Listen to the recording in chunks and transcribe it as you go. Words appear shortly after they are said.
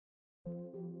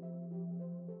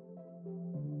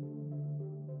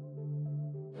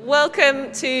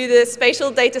Welcome to the Spatial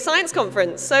Data Science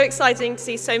Conference. So exciting to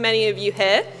see so many of you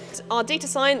here. Our data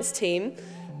science team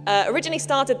originally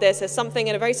started this as something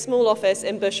in a very small office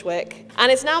in Bushwick,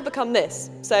 and it's now become this.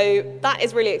 So that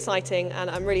is really exciting, and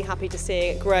I'm really happy to see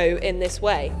it grow in this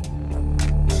way.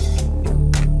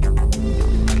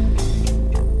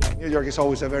 New York is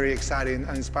always a very exciting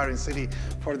and inspiring city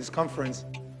for this conference.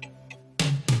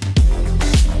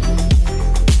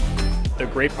 The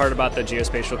great part about the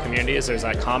geospatial community is there's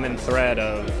that common thread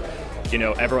of,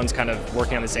 everyone's kind of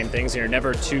working on the same things, and you're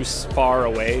never too far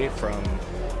away from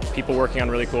people working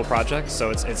on really cool projects. So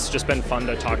it's just been fun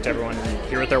to talk to everyone and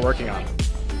hear what they're working on.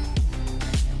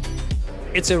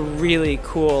 It's a really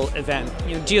cool event.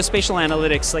 Geospatial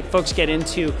analytics, folks get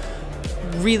into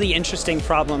really interesting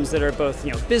problems that are both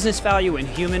business value and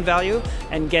human value,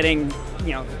 and getting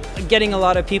a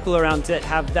lot of people around that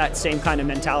have that same kind of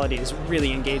mentality is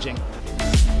really engaging.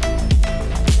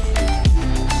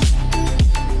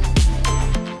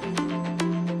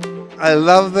 I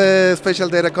love the Spatial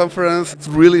Data Conference. It's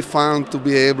really fun to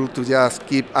be able to just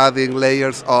keep adding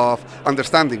layers of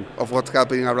understanding of what's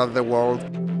happening around the world.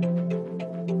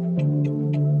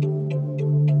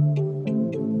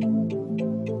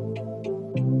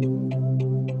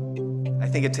 I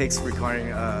think it takes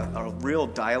requiring a real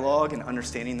dialogue and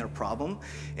understanding their problem.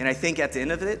 And I think at the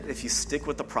end of it, if you stick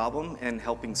with the problem and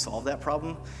helping solve that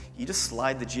problem, you just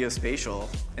slide the geospatial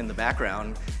in the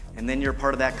background, and then you're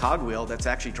part of that cogwheel that's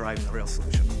actually driving the real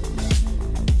solution.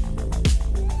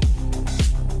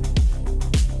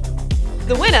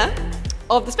 The winner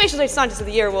of the Spatial Data Scientist of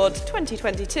the Year Award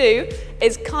 2022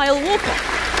 is Kyle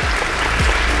Walker.